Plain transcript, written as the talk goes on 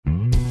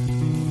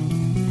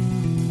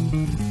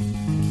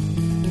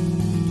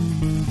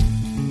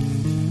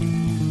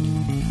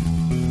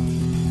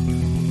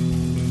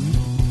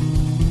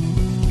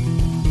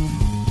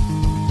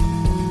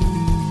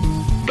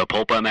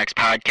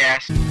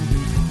podcast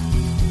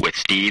with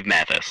Steve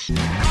Mathis.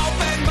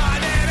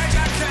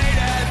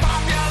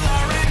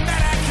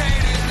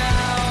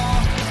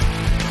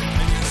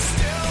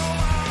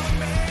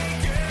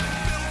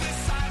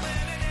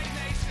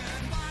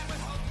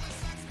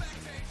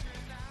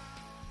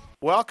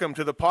 Welcome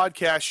to the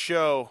podcast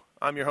show.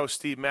 I'm your host,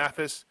 Steve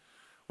Mathis.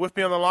 With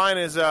me on the line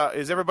is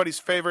everybody's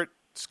favorite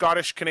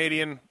Scottish,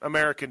 Canadian,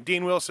 American,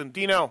 Dean Wilson.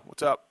 Dino,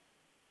 what's up?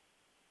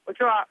 What's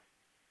up?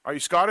 Are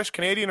you Scottish,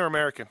 Canadian, or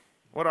American?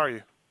 What are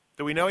you?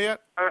 Do we know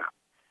yet?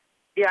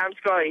 Yeah, I'm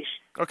Scottish.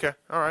 Okay,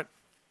 all right.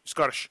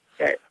 Scottish.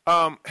 Okay.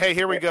 Hey,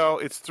 here we go.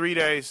 It's 4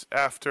 days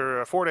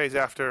after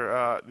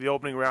the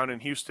opening round in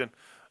Houston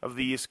of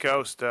the East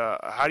Coast.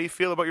 How do you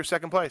feel about your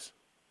second place?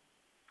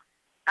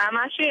 I'm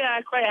actually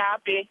quite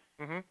happy.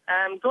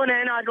 Mm-hmm. Going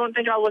in, I don't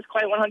think I was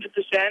quite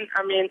 100%.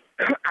 I mean,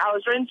 I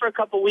was riding for a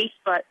couple weeks,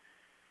 but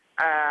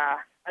I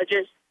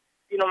just,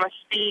 my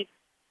speed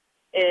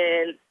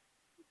and,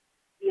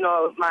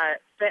 my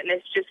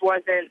fitness just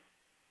wasn't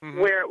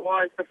where it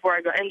was before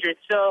I got injured.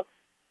 So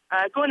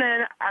going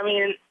in, I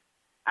mean,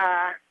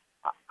 I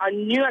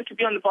knew I could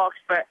be on the box,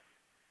 but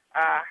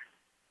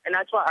and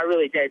that's what I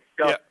really did.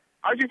 So yeah.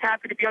 I was just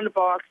happy to be on the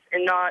box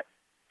and not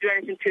do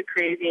anything too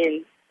crazy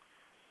and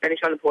finish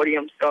on the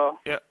podium. So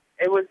yeah.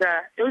 It was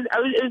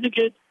a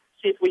good,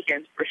 safe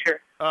weekend for sure.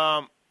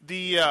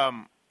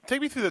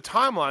 Take me through the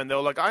timeline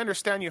though. Like, I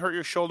understand you hurt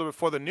your shoulder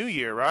before the New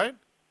Year, right?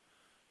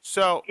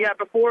 So yeah,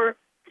 before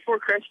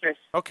Christmas.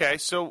 Okay,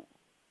 so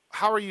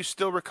how are you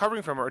still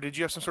recovering from it? Or did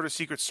you have some sort of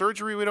secret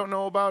surgery we don't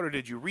know about, or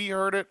did you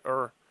re-hurt it,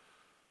 or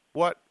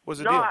what was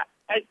the deal? No,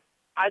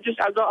 I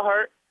got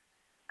hurt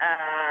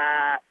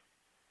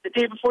the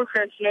day before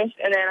Christmas,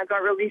 and then I got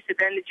released at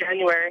the end of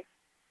January.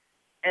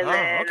 And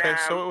then, okay.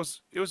 So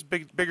it was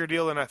bigger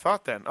deal than I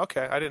thought then.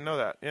 Okay, I didn't know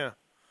that. Yeah.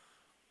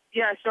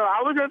 Yeah, so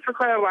I was out for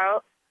quite a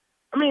while.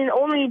 I mean,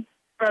 only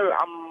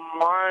about a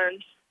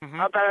month,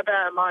 about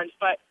a month,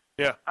 but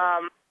yeah.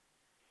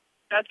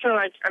 That's kind of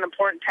like an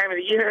important time of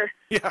the year.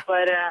 Yeah.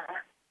 But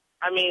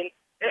I mean,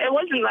 it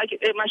wasn't like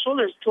my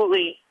shoulder's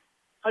totally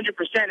 100%.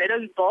 It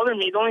doesn't bother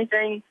me. The only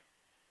thing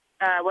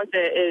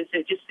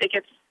it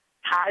gets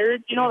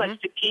tired,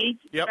 like fatigued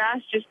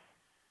fast, just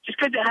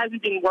because it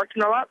hasn't been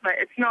working a lot. But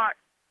it's not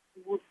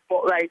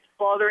like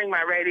bothering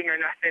my riding or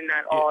nothing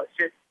at all. It's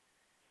just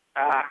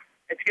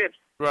it's good.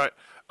 Right.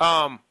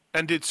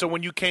 So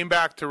when you came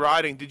back to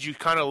riding, did you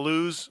kind of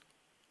lose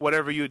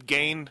whatever you had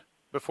gained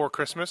before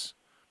Christmas?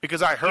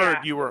 Because I heard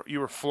you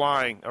were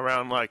flying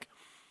around, like,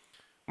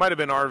 might have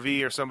been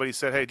RV or somebody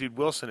said, hey, dude,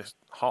 Wilson is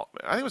I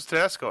think it was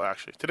Tedesco,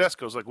 actually.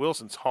 Tedesco's like,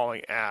 Wilson's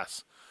hauling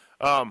ass.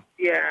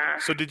 Yeah.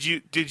 So did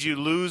you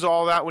lose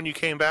all that when you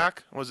came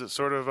back? Was it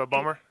sort of a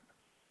bummer?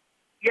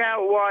 Yeah,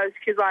 it was,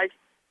 because, like,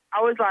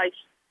 I was, like,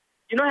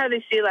 you know how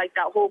they say, like,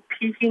 that whole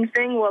peaking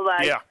thing? Well,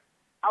 like, yeah.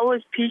 I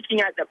was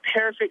peaking at the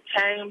perfect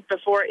time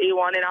before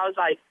A1, and I was,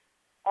 like,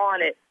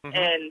 on it,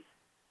 and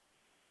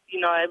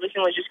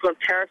everything was just going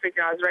perfect,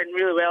 and I was riding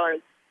really well,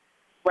 and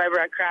wherever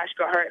I crashed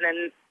got hurt. And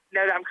then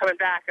now that I'm coming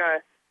back, I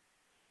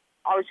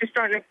was just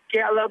starting to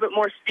get a little bit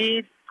more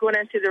speed going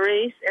into the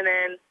race, and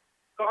then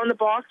got on the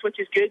box, which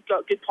is good,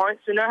 got good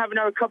points. So now I have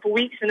another couple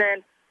weeks, and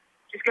then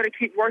just got to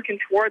keep working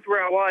towards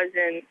where I was.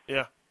 And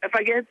if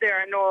I get there,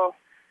 I know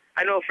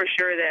for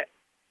sure that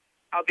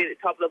I'll be at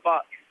the top of the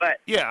box. But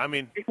yeah, I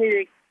mean, just need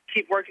to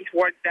keep working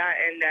towards that,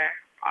 and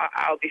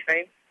I'll be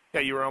fine. Yeah,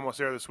 you were almost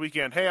there this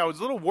weekend. Hey, I was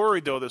a little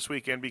worried, though, this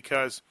weekend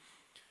because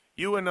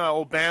you and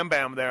old Bam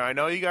Bam there, I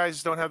know you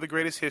guys don't have the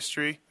greatest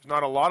history. There's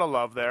not a lot of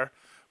love there.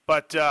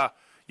 But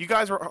you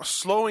guys were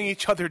slowing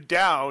each other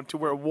down to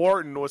where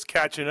Wharton was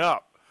catching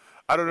up.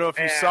 I don't know if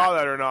you saw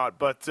that or not,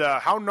 but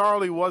how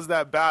gnarly was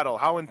that battle?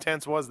 How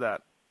intense was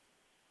that?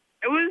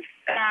 It was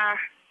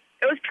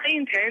pretty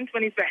intense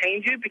when he's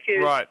behind you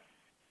because,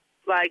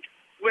 like,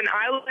 when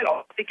I let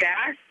off the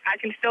gas, I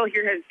can still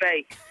hear his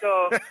bike.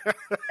 So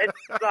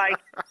it's like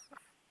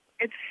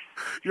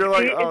you're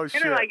like, it's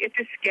kind of like it's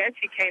just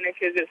sketchy, kind of,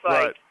 because it's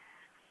like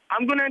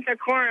I'm going into a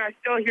corner, I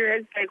still hear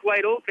his bike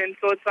wide open.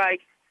 So it's like,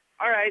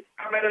 all right,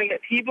 am I going to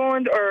get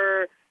T-boned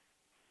or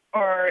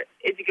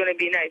is it going to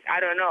be nice?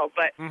 I don't know,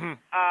 but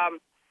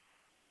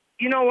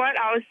you know what?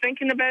 I was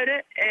thinking about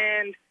it,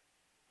 and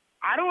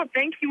I don't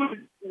think he was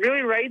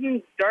really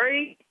riding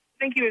dirty.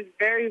 I think he was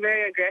very,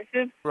 very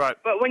aggressive. Right.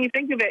 But when you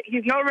think of it,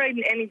 he's not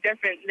riding any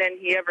different than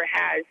he ever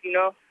has,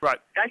 Right.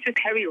 That's just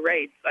how he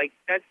rides. Like,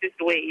 that's just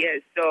the way he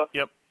is. So,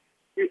 yep.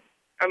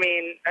 I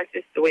mean, that's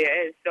just the way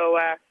it is. So,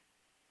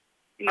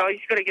 you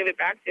just got to give it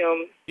back to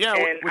him. Yeah,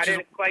 and I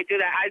didn't quite do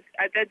that.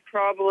 I did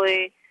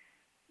probably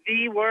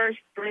the worst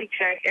brake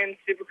check in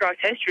Supercross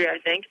history, I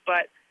think.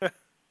 But,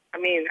 I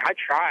mean, I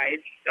tried,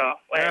 so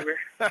whatever.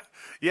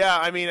 Yeah,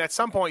 I mean, at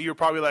some point you were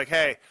probably like,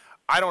 hey,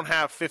 I don't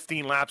have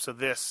 15 laps of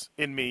this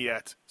in me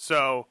yet.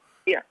 So,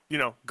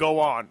 go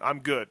on. I'm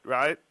good,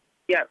 right?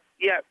 Yeah.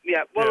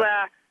 Well,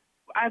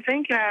 I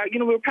think, we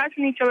were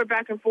passing each other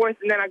back and forth,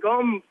 and then I got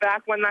him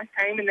back one last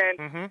time, and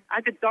then I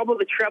had to double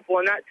the triple,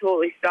 and that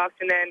totally sucked.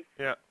 And then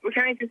we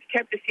kind of just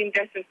kept the same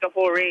distance the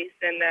whole race,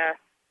 and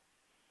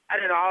I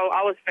don't know.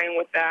 I was fine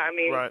with that. I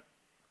mean, Right.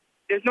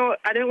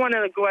 I didn't want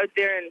to go out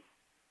there and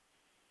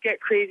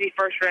get crazy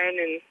first round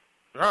and,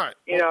 Right.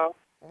 you know,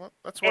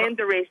 that's what end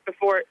the race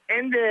before,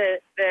 end the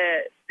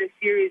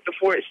series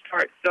before it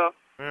starts. So,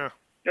 yeah.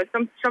 you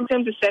know,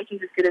 sometimes the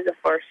second's as good as the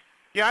first.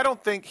 Yeah, I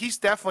don't think he's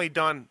definitely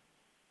done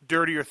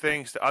dirtier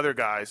things to other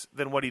guys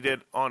than what he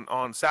did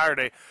on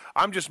Saturday.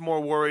 I'm just more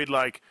worried,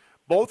 like,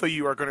 both of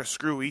you are going to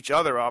screw each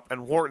other up,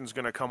 and Wharton's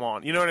going to come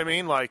on. You know what I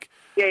mean? Like,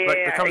 Yeah,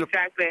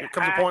 exactly. It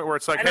comes a point where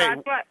it's like, hey,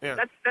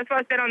 that's what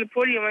I said on the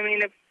podium. I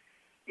mean,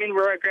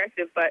 we're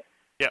aggressive, but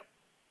yeah,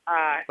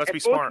 let's if be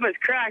both smart. of us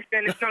crash,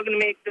 then it's not going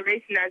to make the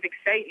racing as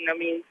exciting. I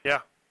mean, yeah,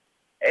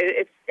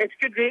 it's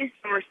good racing,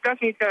 and we're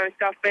stuffing each other and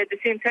stuff, but at the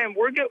same time,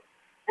 we're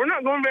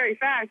not going very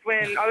fast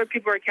when other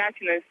people are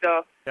catching us.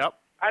 So, yep.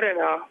 I don't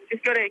know.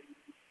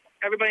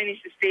 Everybody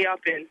needs to stay up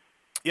and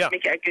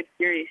make it a good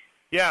series.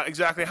 Yeah,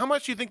 exactly. How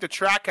much do you think the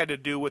track had to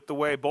do with the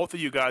way both of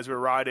you guys were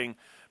riding?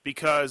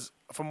 Because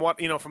from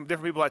from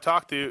different people I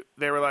talked to,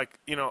 they were like,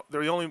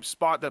 the only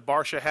spot that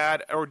Barsha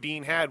had or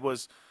Dean had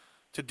was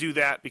to do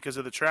that because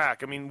of the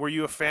track. I mean, were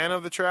you a fan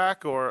of the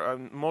track, or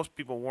most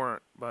people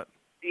weren't? But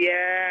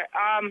yeah,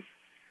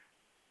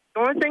 the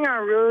only thing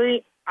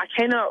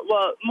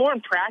more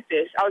in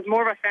practice, I was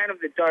more of a fan of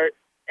the dirt,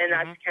 and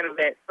that's kind of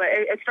it. But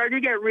it started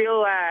to get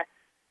real.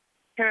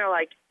 Kind of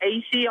like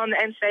AC on the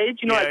inside,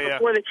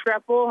 before the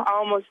triple, it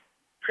was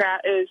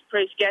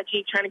pretty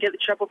sketchy trying to get the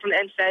triple from the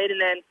inside, and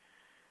then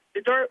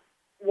the dirt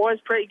was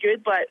pretty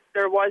good, but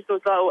there was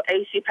those little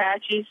AC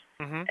patches,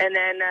 and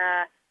then,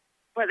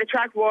 but the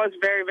track was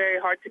very, very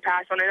hard to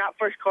pass on, and that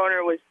first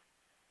corner was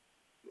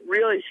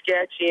really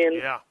sketchy,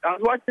 and I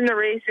was watching the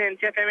race, and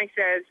PulpMX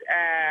says,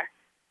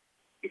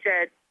 he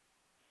said,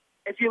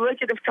 if you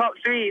look at the top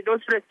three,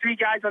 those were the three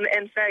guys on the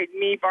inside,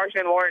 me, Barsha,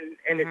 and Warren,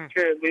 and it's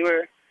true, we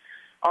were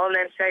all on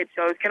that side,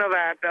 so it's kind of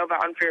a bit of an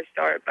unfair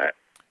start, but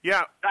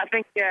I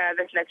think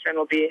this next round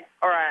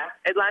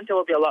Atlanta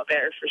will be a lot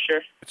better for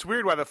sure. It's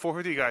weird why the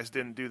 450 guys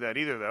didn't do that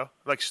either, though.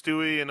 Like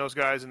Stewie and those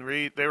guys and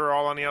Reed, they were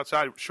all on the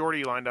outside.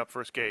 Shorty lined up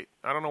first gate.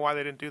 I don't know why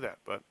they didn't do that,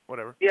 but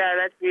whatever. Yeah,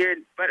 that's weird.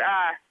 But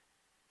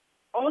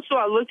also,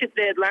 I looked at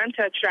the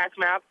Atlanta track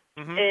map,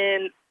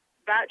 and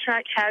that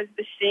track has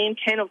the same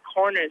kind of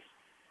corners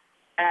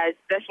as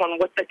this one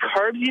with the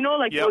curves,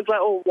 those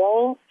little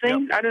wall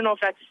things. I don't know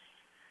if that's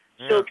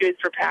still good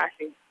for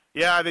passing.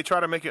 Yeah, they try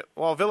to make it.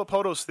 Well,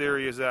 Villapoto's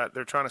theory is that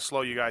they're trying to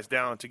slow you guys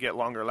down to get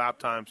longer lap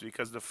times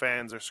because the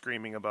fans are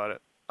screaming about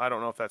it. I don't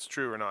know if that's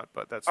true or not,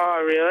 but that's.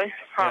 Oh, really?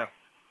 Huh. Yeah.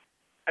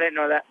 I didn't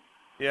know that.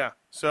 Yeah.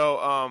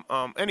 So,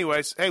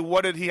 anyways, hey,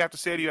 what did he have to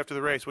say to you after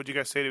the race? What did you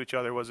guys say to each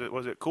other? Was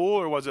it cool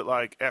or was it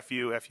like F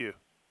you?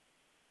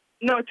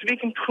 No, to be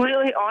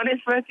completely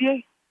honest with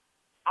you,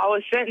 I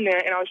was sitting there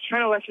and I was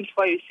trying to listen to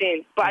what he was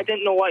saying, but I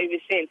didn't know what he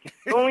was saying.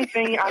 The only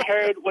thing I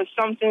heard was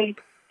something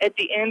at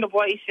the end of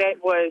what he said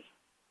was,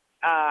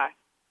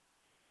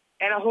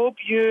 and I hope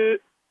you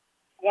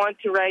want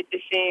to ride the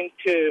same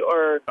too,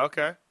 or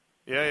okay,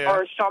 yeah,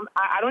 or some.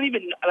 I don't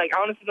even I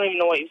honestly don't even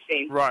know what he was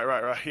saying.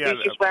 Right. Yeah,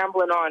 he's just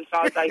rambling on. So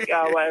I was like,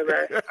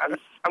 whatever.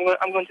 I'm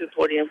going to the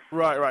podium.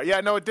 Right.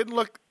 Yeah, no, it didn't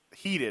look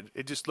heated.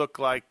 It just looked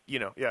like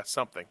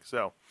something.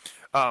 So,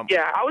 I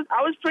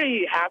was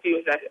pretty happy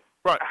with that.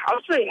 Right. I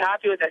was pretty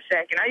happy with that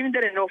second. I even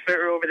did a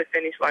no-footer over the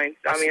finish line.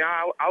 So, I mean,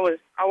 I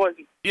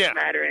wasn't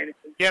mad or anything.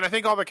 Yeah, and I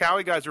think all the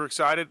Cowie guys were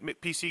excited.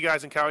 PC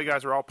guys and Cowie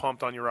guys were all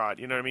pumped on your ride.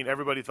 You know what I mean?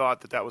 Everybody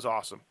thought that was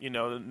awesome.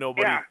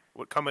 Nobody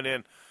coming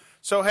in.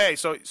 So, hey,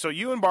 so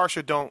you and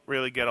Barsha don't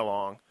really get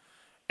along.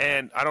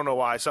 And I don't know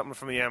why. Something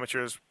from the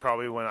amateurs,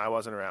 probably when I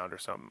wasn't around or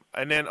something.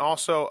 And then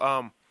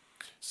also,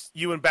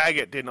 you and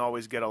Baggett didn't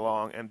always get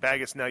along, and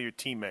Baggett's now your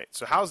teammate.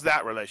 So how's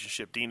that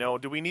relationship, Dino?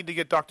 Do we need to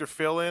get Dr.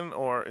 Phil in,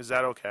 or is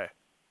that okay?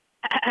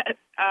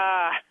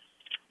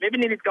 Maybe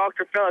needed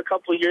Dr. Phil a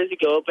couple of years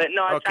ago, but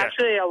no, it's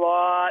actually a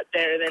lot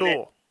better than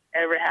it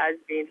ever has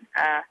been.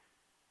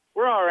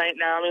 We're all right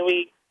now. I mean,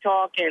 we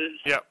talk, and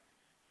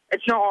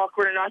it's not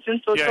awkward or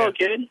nothing, so it's all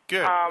good.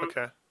 Good,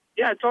 okay.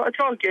 Yeah, it's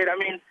all good. I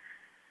mean,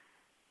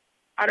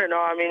 I don't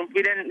know. I mean,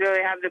 we didn't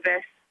really have the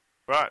best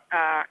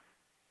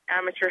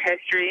amateur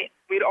history.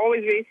 We'd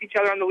always race each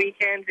other on the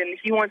weekends, and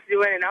he wants to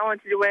win, and I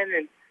want to win,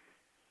 and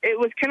it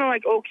was kind of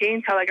like okay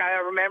until I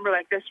remember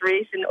this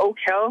race in Oak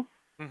Hill.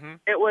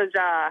 It was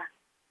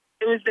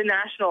the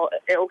national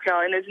at Oak Hill,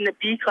 and it was in the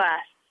B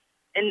class,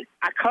 and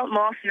I cut him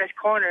off in this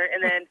corner,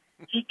 and then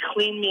he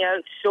cleaned me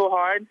out so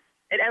hard,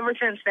 and ever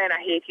since then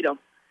I hated him,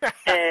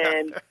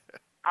 and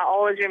I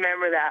always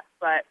remember that.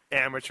 But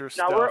amateur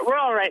stuff. No, we're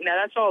all right now.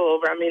 That's all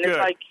over. I mean, good. It's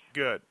like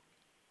good.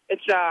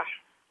 It's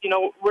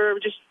we're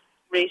just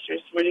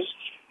racers.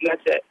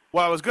 That's it.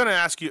 Well, I was going to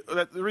ask you.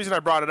 The reason I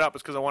brought it up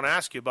is because I want to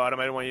ask you about him.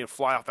 I didn't want you to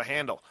fly off the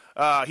handle.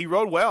 He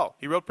rode well.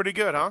 He rode pretty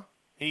good, huh?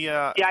 He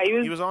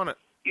was on it.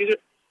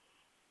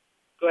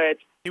 Go ahead.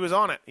 He was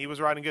on it. He was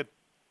riding good.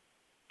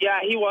 Yeah,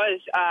 he was.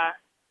 I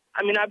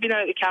mean, I've been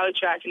out at the Cali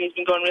track, and he's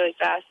been going really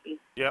fast. And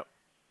yep.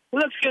 He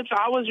looks good, so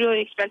I was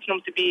really expecting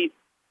him to be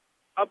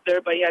up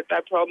there, but he had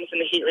bad problems in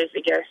the heat race,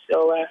 I guess.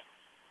 So,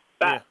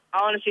 but I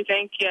honestly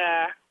think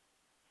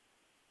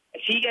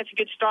if he gets a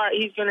good start,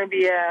 he's going to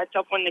be a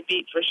tough one to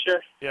beat for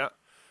sure. Yeah.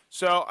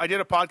 So I did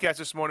a podcast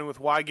this morning with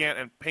Wygant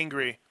and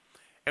Pingree,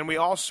 and we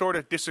all sort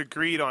of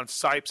disagreed on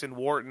Sipes and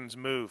Wharton's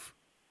move.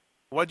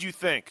 What'd you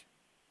think?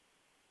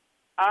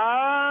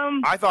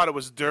 I thought it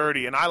was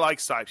dirty, and I like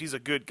Sipes. He's a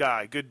good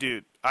guy, good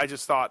dude. I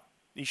just thought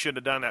he shouldn't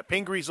have done that.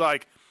 Pingree's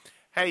like,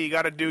 hey, you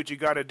got to do what you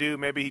got to do.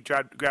 Maybe he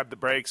grabbed the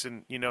brakes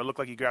and, looked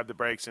like he grabbed the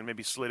brakes and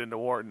maybe slid into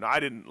Wharton. I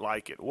didn't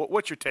like it.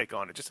 What's your take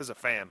on it, just as a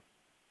fan?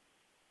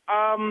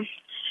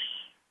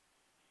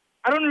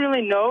 I don't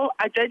really know.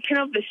 I did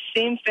kind of the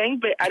same thing,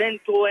 but I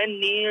didn't go in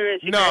near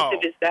as aggressive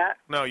as that.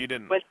 No, you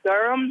didn't. With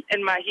Durham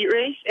in my heat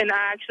race, and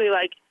I actually,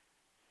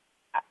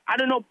 I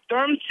don't know,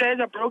 Durham says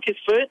I broke his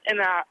foot,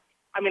 and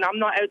I'm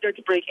not out there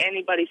to break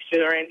anybody's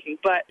foot or anything,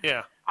 but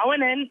yeah. I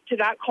went into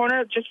that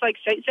corner just like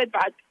Sight said,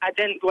 but I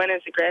didn't go in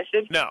as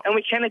aggressive. No. And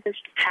we kind of just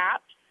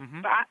tapped.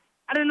 Mm-hmm. But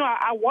I don't know.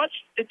 I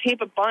watched the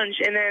tape a bunch,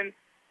 and then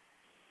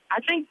I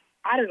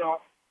don't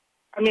know.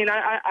 I mean,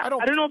 I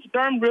don't know if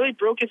Durham really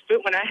broke his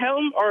foot when I hit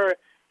him, or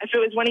if it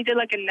was when he did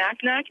like a knack,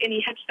 and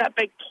he hits that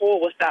big toe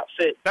with that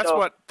foot.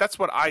 That's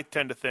what I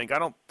tend to think. I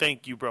don't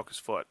think you broke his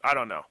foot. I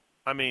don't know.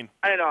 I mean,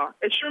 I don't know.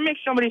 It sure makes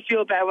somebody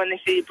feel bad when they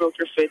say you broke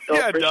your foot, though.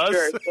 Yeah, it does.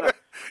 Sure. So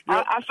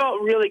I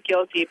felt really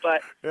guilty,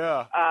 but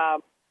yeah.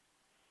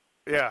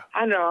 Yeah.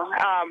 I know.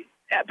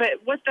 But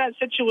with that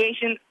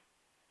situation,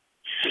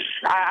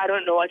 I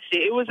don't know what to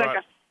say. It was like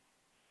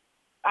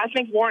I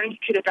think Wharton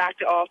could have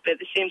backed it off, but at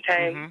the same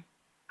time,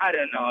 I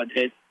don't know,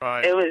 dude.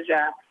 Right. It was.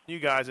 You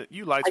guys,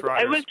 you lights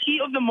riders. It was heat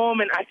of the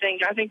moment. I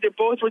think they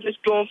both were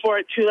just going for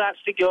it. 2 laps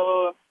to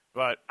go.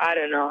 Right. I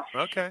don't know.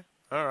 Okay.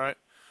 All right.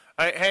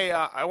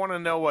 I want to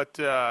know what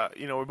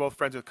we're both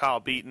friends with Kyle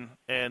Beaton,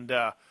 and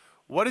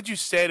what did you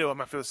say to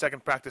him after the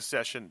second practice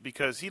session?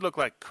 Because he looked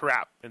like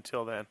crap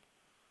until then.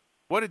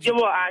 What did you?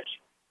 Yeah, well, I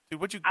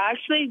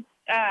actually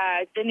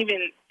didn't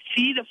even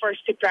see the first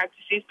 2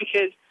 practices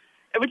because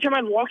every time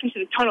I'd walk into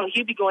the tunnel,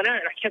 he'd be going out,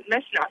 and I kept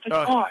missing it. I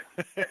was like,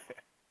 oh.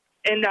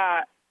 And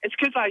it's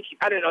because,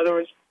 I don't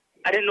know,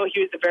 I didn't know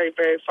he was the very,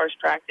 very first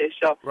practice.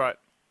 So right.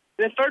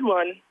 The third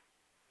one,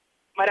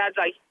 my dad's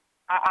like,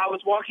 I was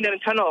walking down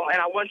the tunnel,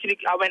 and I went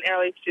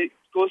early to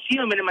go see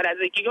him, and my dad's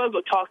like, you gotta go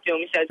talk to him.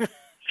 He said,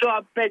 saw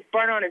a big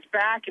burn on his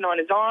back and on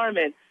his arm,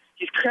 and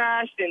he's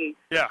crashed, and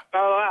blah,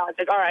 blah, blah. I was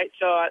like, all right.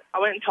 So I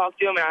went and talked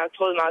to him, and I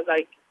told him, I was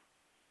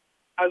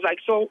like,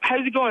 so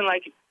how's it going?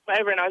 Like,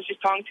 whatever. And I was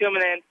just talking to him,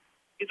 and then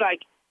he's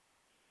like,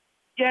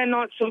 yeah,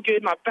 not so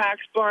good. My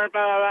back's burnt,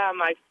 blah, blah, blah. I'm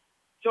like,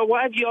 so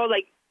what have you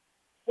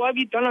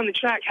done on the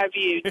track?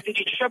 Did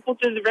you triple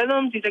to the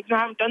rhythms? He's like, no, I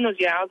haven't done those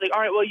yet. I was like,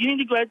 all right, well, you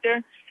need to go out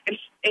there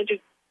and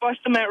just bust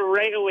them out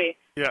right away.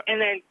 Yeah. And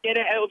then get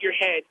it out of your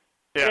head.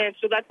 Yeah. And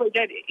so that's what he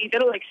did. He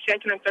did it like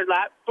second and third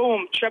lap.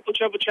 Boom, triple,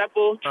 turned,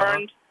 triple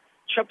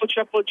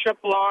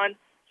on.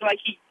 So like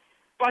he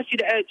busted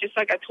it out just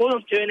like I told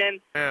him to, and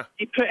then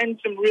he put in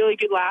some really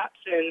good laps,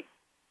 and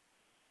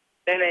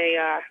then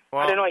I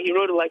don't know, he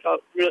rode it like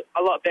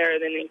a lot better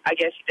than I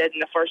guess he did in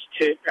the first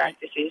 2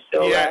 practices.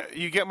 So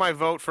you get my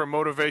vote for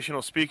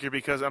motivational speaker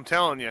because I'm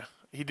telling you,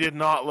 he did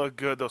not look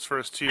good those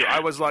first 2.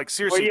 I was like,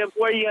 seriously.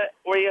 Were you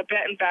a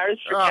bit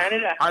embarrassed for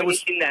Canada? I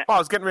was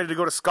getting ready to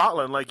go to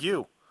Scotland like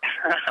you.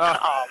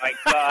 Oh my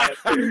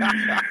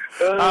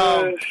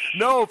God.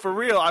 No, for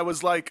real. I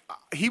was like,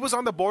 he was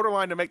on the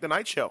borderline to make the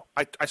night show.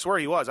 I swear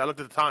he was. I looked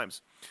at the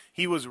times.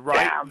 He was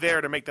right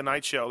there to make the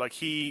night show. Like,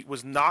 he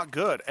was not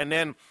good. And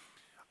then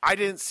I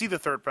didn't see the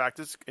third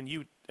practice, and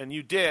you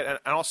did. And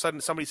all of a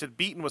sudden somebody said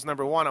Beaton was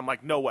number 1. I'm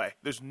like, no way.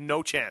 There's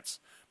no chance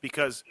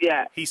because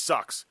he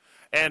sucks.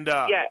 And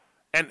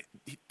and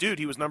dude,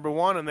 he was number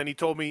 1. And then he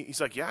told me, he's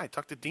like, I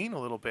tucked the Dean a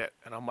little bit.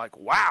 And I'm like,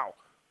 wow.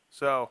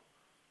 So.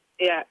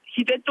 Yeah,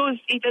 he did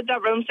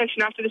that rhythm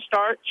section after the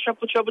start,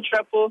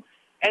 triple,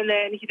 and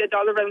then he did the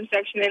other rhythm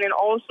section, and then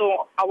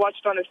also I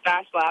watched on his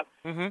fast lap.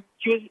 Mm-hmm.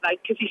 He was like,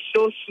 because he's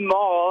so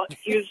small,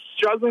 he was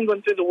struggling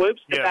going through the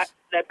whoops. Yes.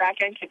 That back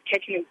end kept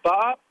kicking his butt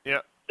up. Yeah.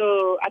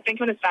 So I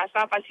think on his fast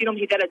lap, I seen him.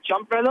 He did a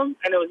jump rhythm,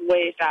 and it was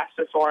way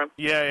faster for him.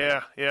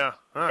 Yeah.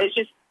 Huh. It's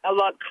just a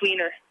lot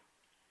cleaner.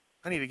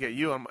 I need to get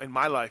you in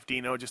my life,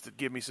 Dino, just to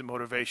give me some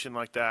motivation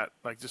like that,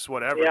 like just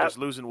whatever, just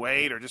losing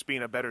weight or just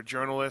being a better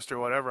journalist or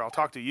whatever. I'll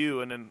talk to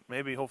you, and then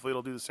maybe hopefully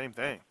it'll do the same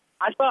thing.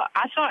 I thought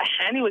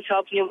Hanny was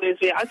helping you lose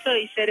weight. I thought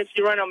he said if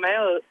you run a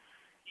mile,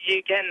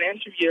 you get an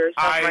interview or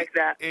something like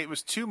that. It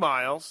was 2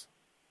 miles,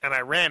 and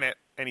I ran it,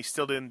 and he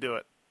still didn't do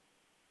it.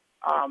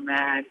 Oh,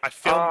 man. I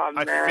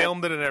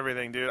filmed it and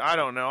everything, dude. I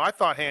don't know. I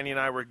thought Hanny and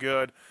I were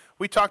good.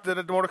 We talked to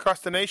the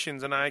Motocross the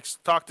Nations, and I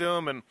talked to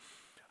him, and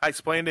I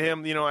explained to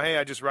him, hey,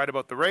 I just write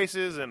about the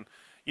races, and,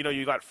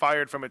 you got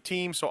fired from a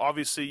team, so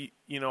obviously,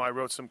 I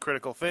wrote some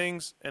critical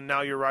things, and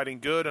now you're writing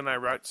good, and I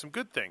write some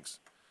good things.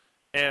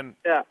 And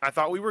I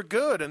thought we were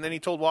good, and then he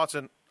told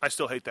Watson, I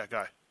still hate that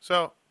guy.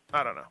 So,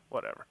 I don't know,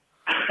 whatever.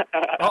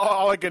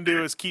 all I can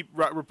do is keep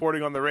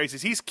reporting on the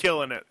races. He's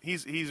killing it.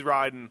 He's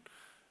riding,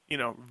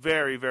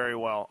 very, very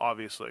well,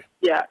 obviously.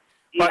 Yeah,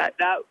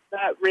 that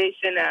race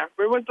in,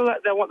 where was the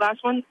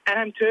last one?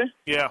 Anaheim 2?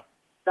 Yeah.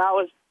 That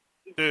was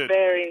Dude.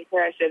 Very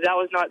impressive. That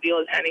was not the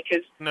old Henny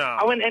because No.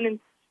 I went in and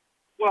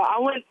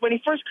when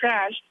he first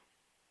crashed.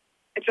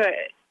 It's a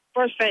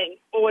first thing.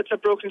 Oh, it's a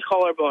broken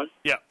collarbone.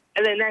 Yeah.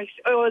 And then next,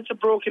 oh, it's a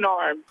broken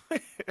arm.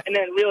 And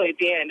then really at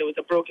the end, it was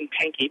a broken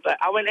pinky. But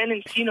I went in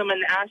and seen him in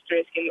the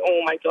asterisk, and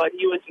oh my God,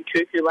 he was in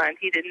cuckoo land.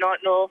 He did not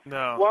know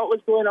what was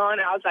going on.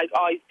 I was like,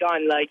 oh, he's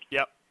done. Like,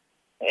 yep.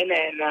 And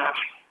then,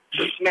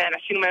 man, I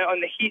seen him out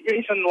on the heat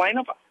race on the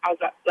lineup. I was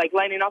like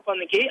lining up on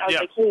the gate. I was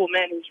like, oh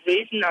man, he's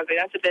racing. I was like,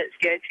 that's a bit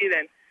sketchy.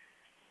 Then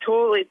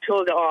totally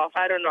pulled it off.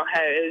 I don't know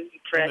how. It was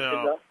impressive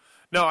though.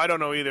 No, I don't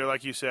know either.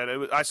 Like you said,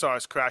 I saw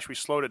his crash. We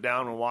slowed it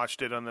down and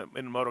watched it in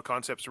the Moto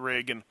Concepts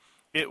rig, and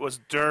it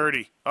was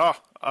dirty. Oh,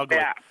 ugly.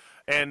 Yeah.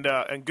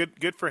 And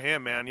good for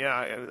him, man.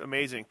 Yeah,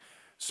 amazing.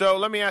 So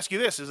let me ask you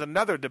this: is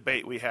another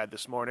debate we had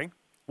this morning.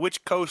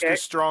 Which coast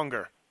is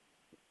stronger?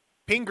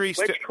 Pingree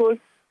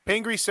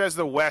says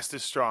the West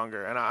is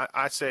stronger, and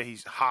I say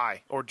he's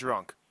high or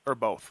drunk or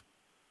both.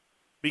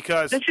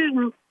 Because this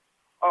is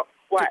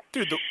what?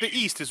 Dude, the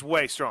East is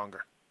way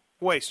stronger.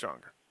 Way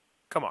stronger.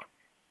 Come on.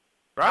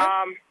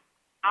 Right?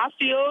 I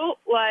feel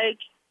like,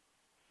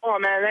 oh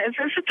man, it's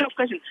a tough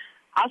question.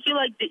 I feel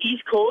like the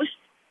East Coast,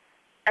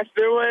 if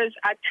there was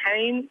a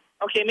time,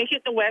 okay, make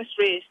it the West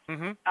race,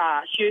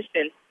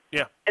 Houston.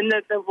 Yeah. And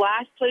the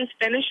last place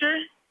finisher,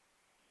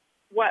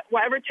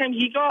 whatever time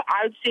he got,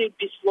 I would say it'd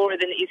be slower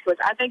than the East Coast.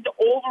 I think the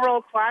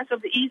overall class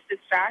of the East is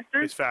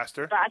faster. It's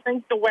faster. But I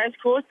think the West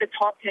Coast, the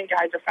top 10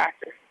 guys are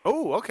faster.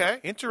 Oh, okay.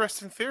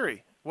 Interesting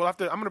theory. We'll have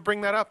to. I'm going to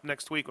bring that up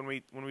next week when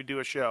we do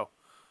a show.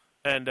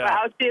 And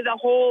I would say the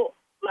whole,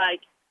 like,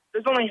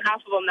 there's only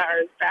half of them that are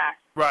as fast.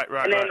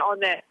 Right. And then on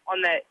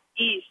the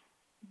East,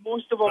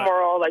 most of them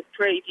are all like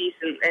pretty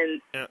decent.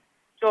 And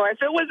so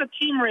if it was a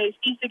team race,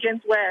 East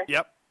against West,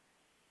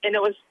 and it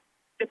was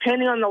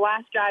depending on the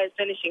last guy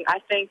finishing, I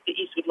think the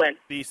East would win.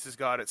 The East has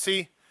got it.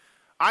 See,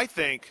 I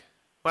think,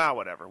 well,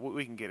 whatever.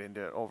 We can get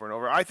into it over and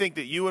over. I think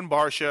that you and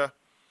Barsha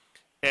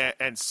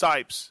and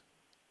Sipes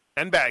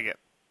and Baggett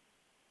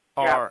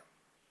are.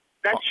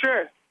 That's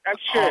true. That's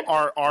true.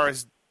 Are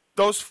as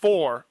those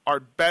four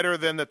are better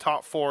than the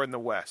top four in the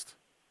West.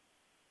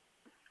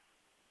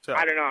 So,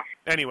 I don't know.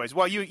 Anyways,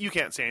 well, you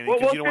can't say anything.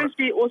 We'll you don't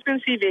we'll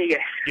see Vegas.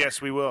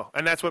 Yes, we will.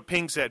 And that's what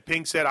Ping said.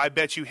 Ping said, I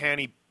bet you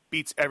Hanny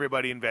beats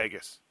everybody in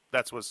Vegas.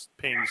 That was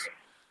Ping's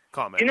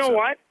comment. You know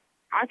what?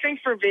 I think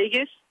for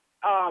Vegas,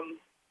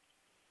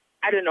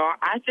 I don't know.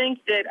 I think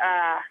that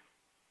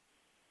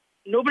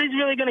nobody's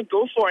really going to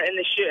go for it in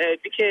the shootout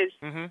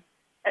because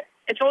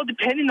it's all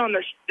depending on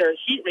their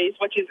heat race,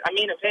 which is a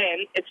main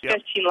event. It's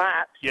 15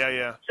 laps.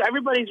 Yeah. So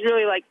everybody's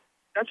really like,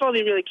 that's all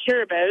they really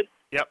care about.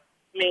 Yep.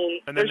 I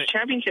mean, there's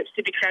championships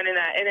to be crowned in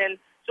that. And then,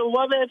 so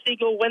what if they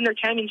go win their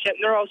championship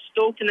and they're all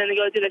stoked and then they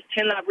go do this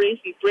 10-lap race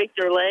and break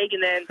their leg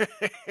and then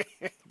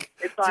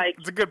it's like...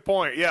 It's a good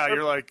point. Yeah,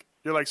 you're like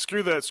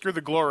screw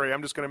the glory.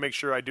 I'm just going to make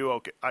sure I do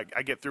okay.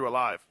 I get through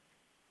alive.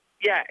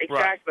 Yeah,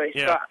 exactly. Right.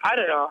 Yeah. So, I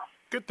don't know.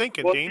 Good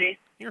thinking, We'll Dean. see.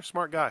 You're a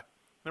smart guy.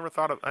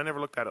 I never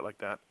looked at it like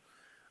that.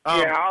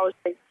 I always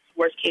think it's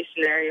worst case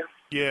scenario.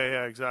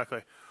 Yeah,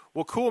 exactly.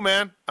 Well, cool,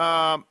 man.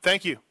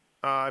 Thank you.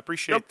 I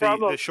appreciate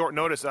the short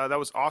notice. That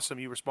was awesome.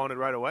 You responded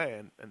right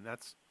away, and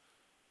that's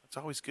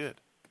always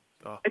good.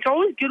 It's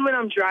always good when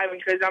I'm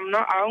driving because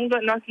I don't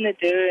got nothing to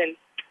do,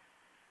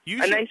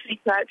 and a nice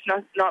recap's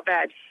not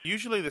bad.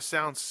 Usually the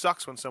sound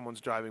sucks when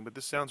someone's driving, but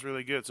this sounds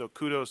really good. So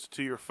kudos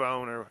to your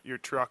phone or your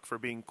truck for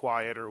being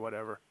quiet or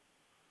whatever.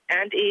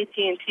 And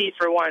AT&T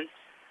for once.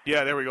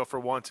 Yeah, there we go. For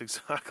once,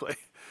 exactly.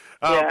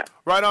 Yeah.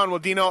 Right on. Well,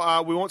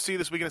 Dino, we won't see you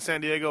this weekend in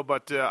San Diego,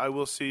 but I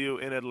will see you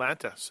in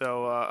Atlanta.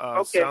 So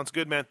okay. Sounds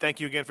good, man.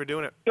 Thank you again for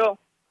doing it. Cool.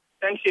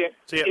 Thank you.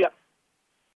 See ya.